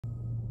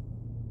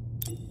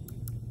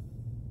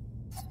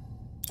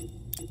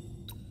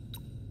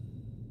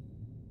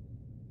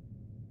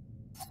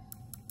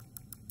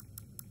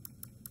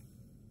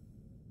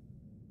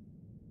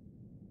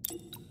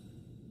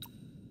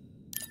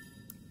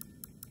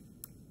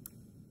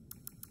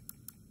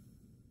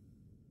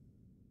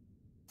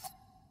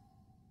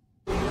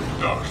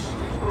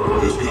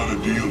This kind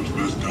of deal is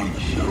best done in the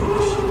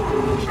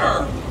shadows.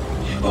 Sure.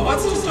 But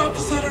what's to stop the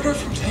Senator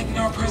from taking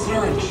our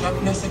prisoner and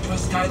shoving us into a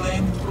sky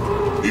lane?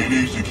 He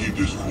needs to keep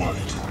this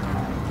quiet.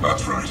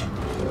 That's right.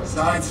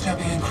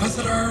 Sidestepping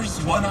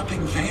Inquisitors,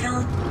 one-upping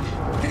Vader?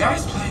 The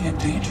guy's playing a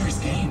dangerous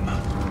game.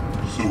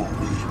 So are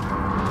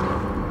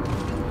we.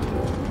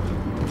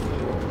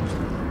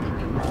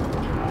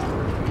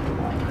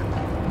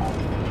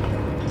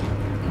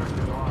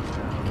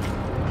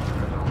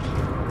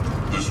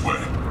 This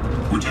way.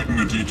 We're taking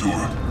a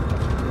detour.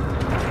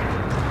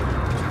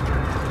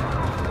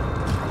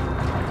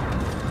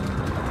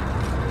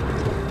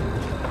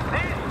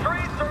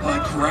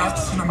 Like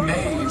rats in a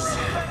maze.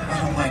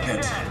 I don't like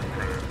it.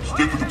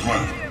 Stick with the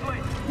plan.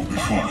 We'll be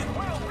fine.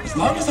 As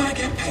long as I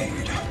get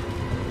paid.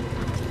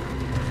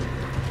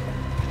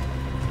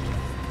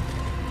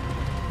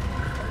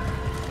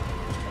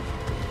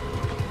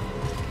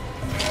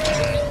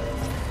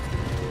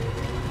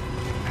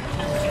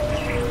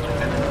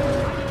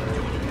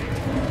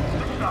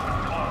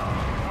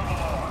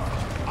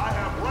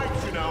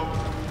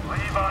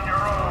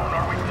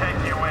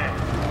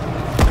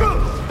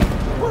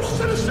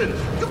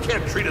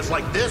 Treat us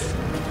like this?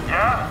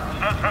 Yeah?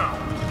 Says who?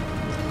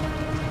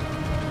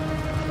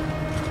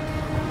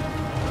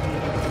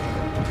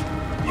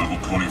 Level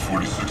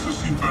 2046 has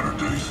seen better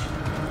days.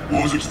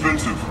 War's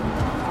expensive.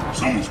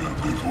 Someone's got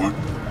to pay for it.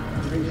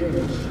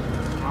 Greetings.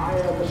 I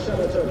am the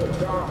Senator of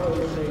Dark.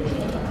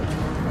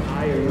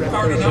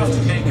 Hard enough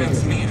to make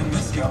ends meet in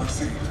this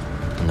galaxy.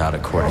 Not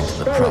according to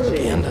the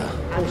propaganda.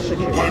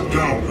 Pipe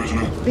down,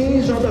 prisoner.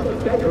 These are the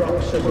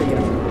bedrocks of the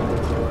empire.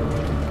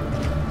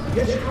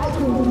 Yet how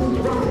can we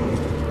thrive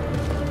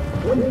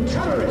when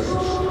terrorists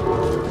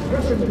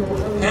threaten your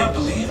own? Can't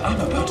believe I'm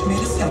about to meet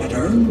a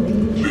senator.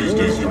 These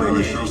days he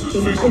rarely shows his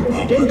face in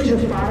public.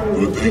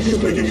 Good thing he's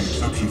making an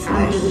exception for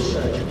us.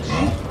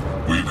 Well,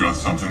 we've got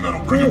something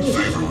that'll bring him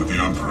favor with the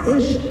Emperor.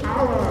 It's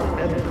our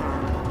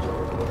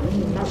empire. We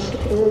must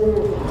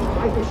all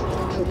fight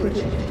to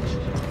protect it.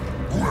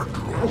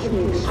 As we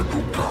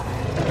expect,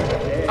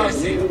 I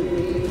see. there will be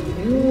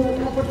new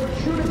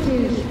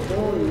opportunities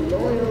for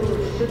loyal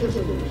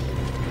citizens.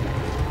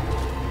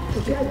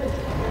 Together, I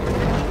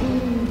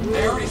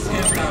already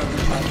stamped out the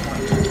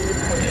platform.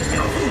 Easy,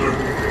 officer.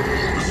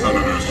 The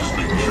Senator's just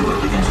making sure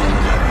everything's on the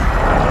level.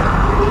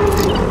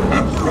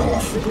 And we're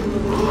off.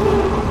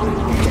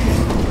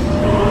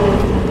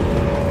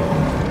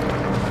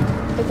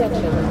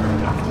 Attention.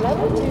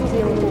 Level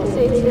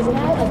 2046 is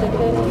now under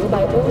curfew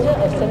by order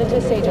of Senator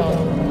Sajon.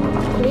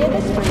 Clear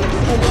the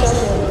streets and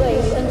shelter in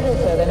place until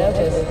further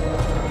notice.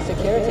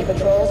 Security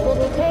patrols will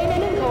detain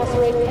and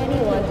incarcerate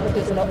anyone who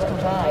does not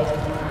comply.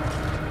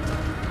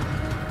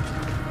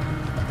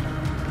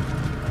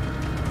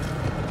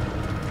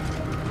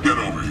 Get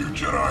over here,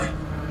 Jedi.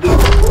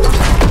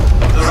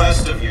 The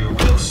rest of you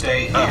will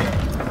stay here.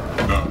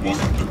 That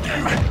wasn't the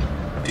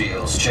deal.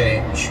 Deals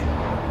change.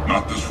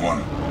 Not this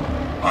one.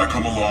 I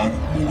come along,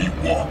 we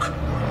walk.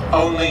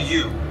 Only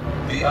you.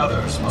 The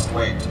others must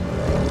wait.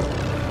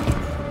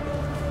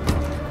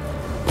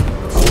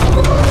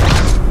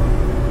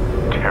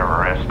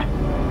 Terrorist.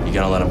 You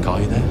gonna let him call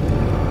you that?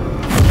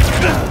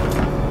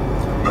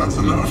 That's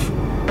enough.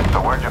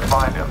 So where'd you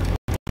find him?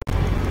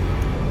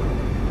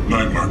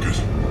 Night market.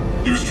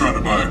 He was trying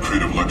to buy a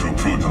crate of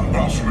electroproton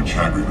bombs from a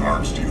Chagrin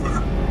arms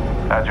dealer.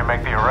 How'd you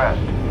make the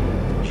arrest?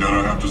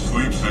 Jedi have to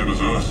sleep, same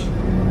as us.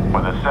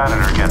 When the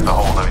Senator gets a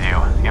hold of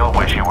you, you'll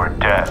wish you were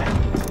dead.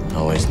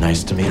 Always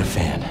nice to meet a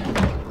fan.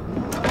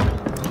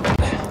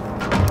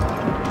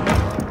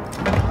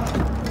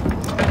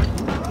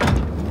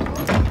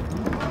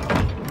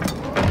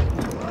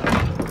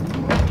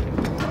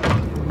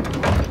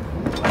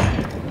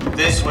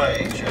 This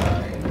way,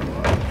 Jedi.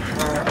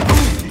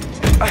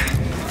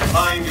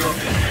 Mind your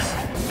business.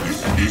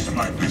 This is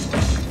my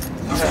business.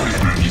 The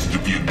prisoner needs to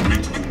be in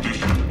mint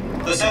condition.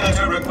 The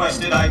Senator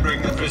requested I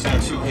bring the prisoner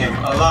to him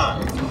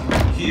alive.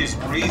 He is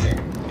breathing,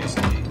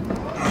 isn't he?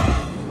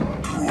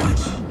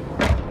 Droids.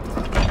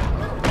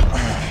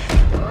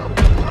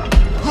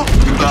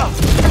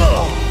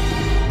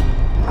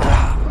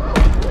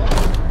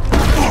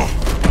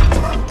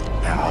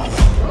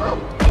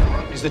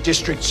 Is the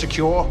district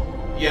secure?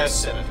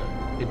 Yes, Senator.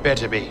 It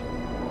better be.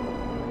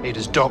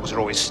 Ada's dogs are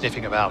always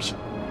sniffing about.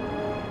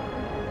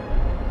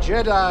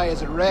 Jedi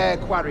is a rare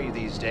quarry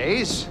these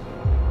days.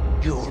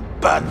 You'll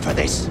burn for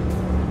this.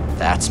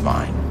 That's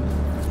mine.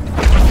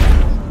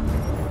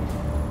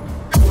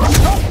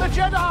 Stop the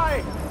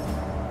Jedi!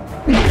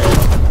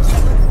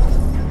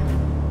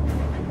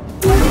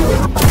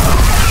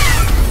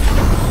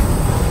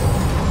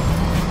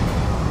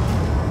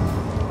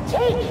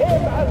 take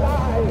him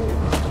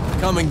alive!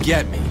 Come and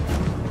get me.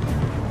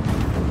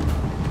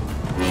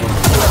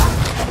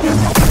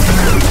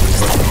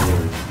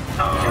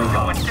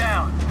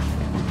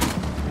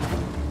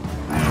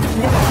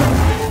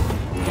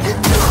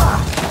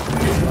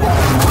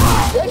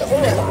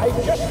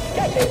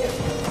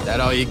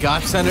 all you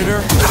got,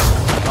 Senator?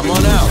 Come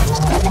on out.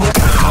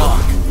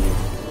 Talk.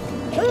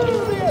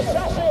 Kill the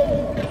assassin!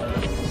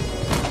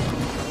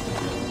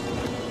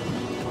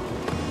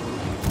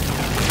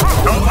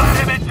 Don't let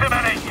him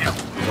intimidate you!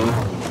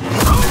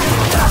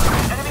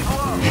 Enemy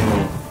below!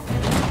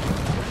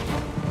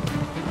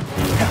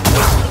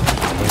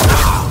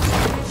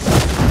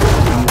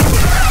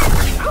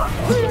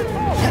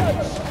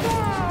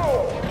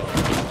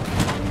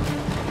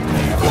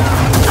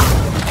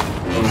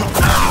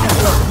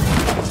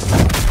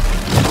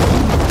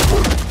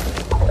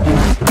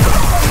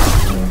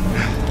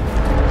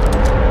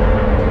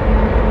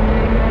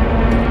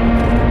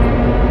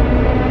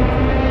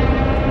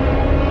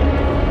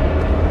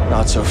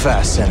 Not so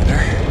fast, Senator.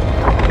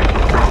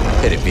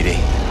 Hit it, BD.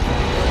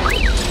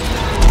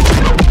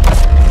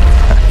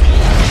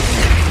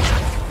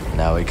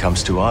 Now he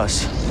comes to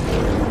us.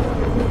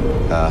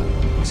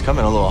 He's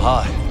coming a little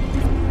hot.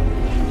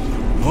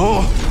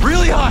 Oh,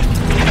 really hot!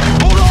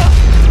 Hold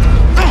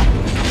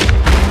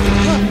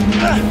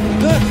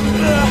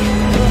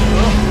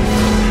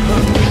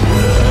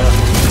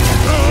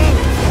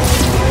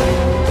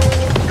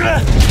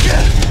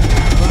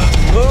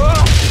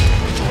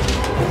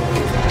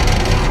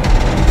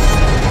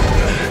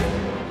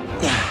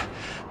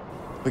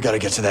We gotta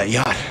get to that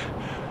yacht.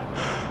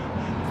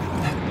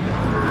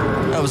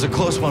 That was a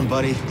close one,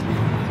 buddy.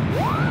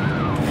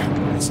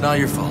 It's not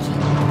your fault.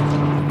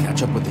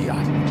 Catch up with the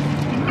yacht.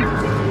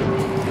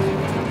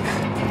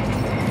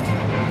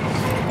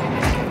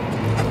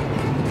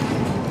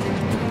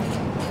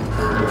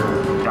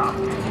 Doc,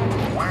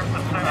 where's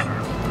the senator?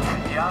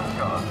 Yacht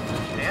gone.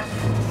 Yes?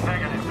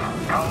 Negative.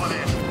 Call it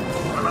in.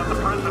 What about the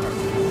prisoner?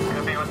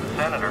 Could be with the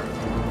senator.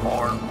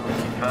 Or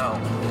he fell.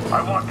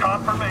 I want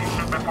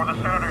confirmation before the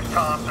senator's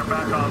comms are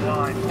back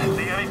online.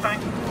 See anything?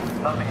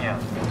 Nothing yet.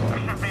 There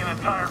should be an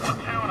entire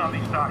platoon on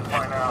these docks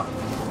by now.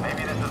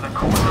 Maybe this is a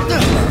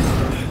coordinated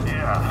attack.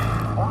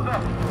 Yeah. What was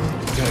that?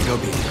 Gotta go,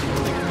 B.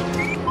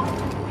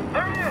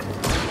 There he is!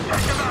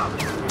 Check him out!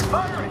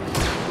 Firing!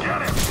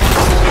 Get him!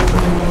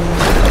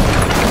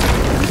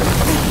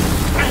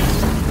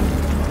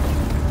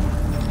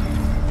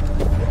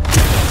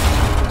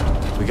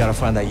 We gotta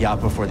find that yacht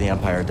before the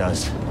Empire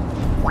does.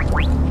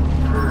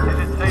 Is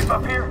it safe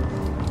up here?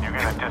 You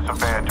gonna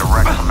disobey a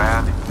direct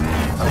command?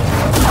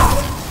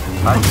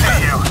 I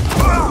see you.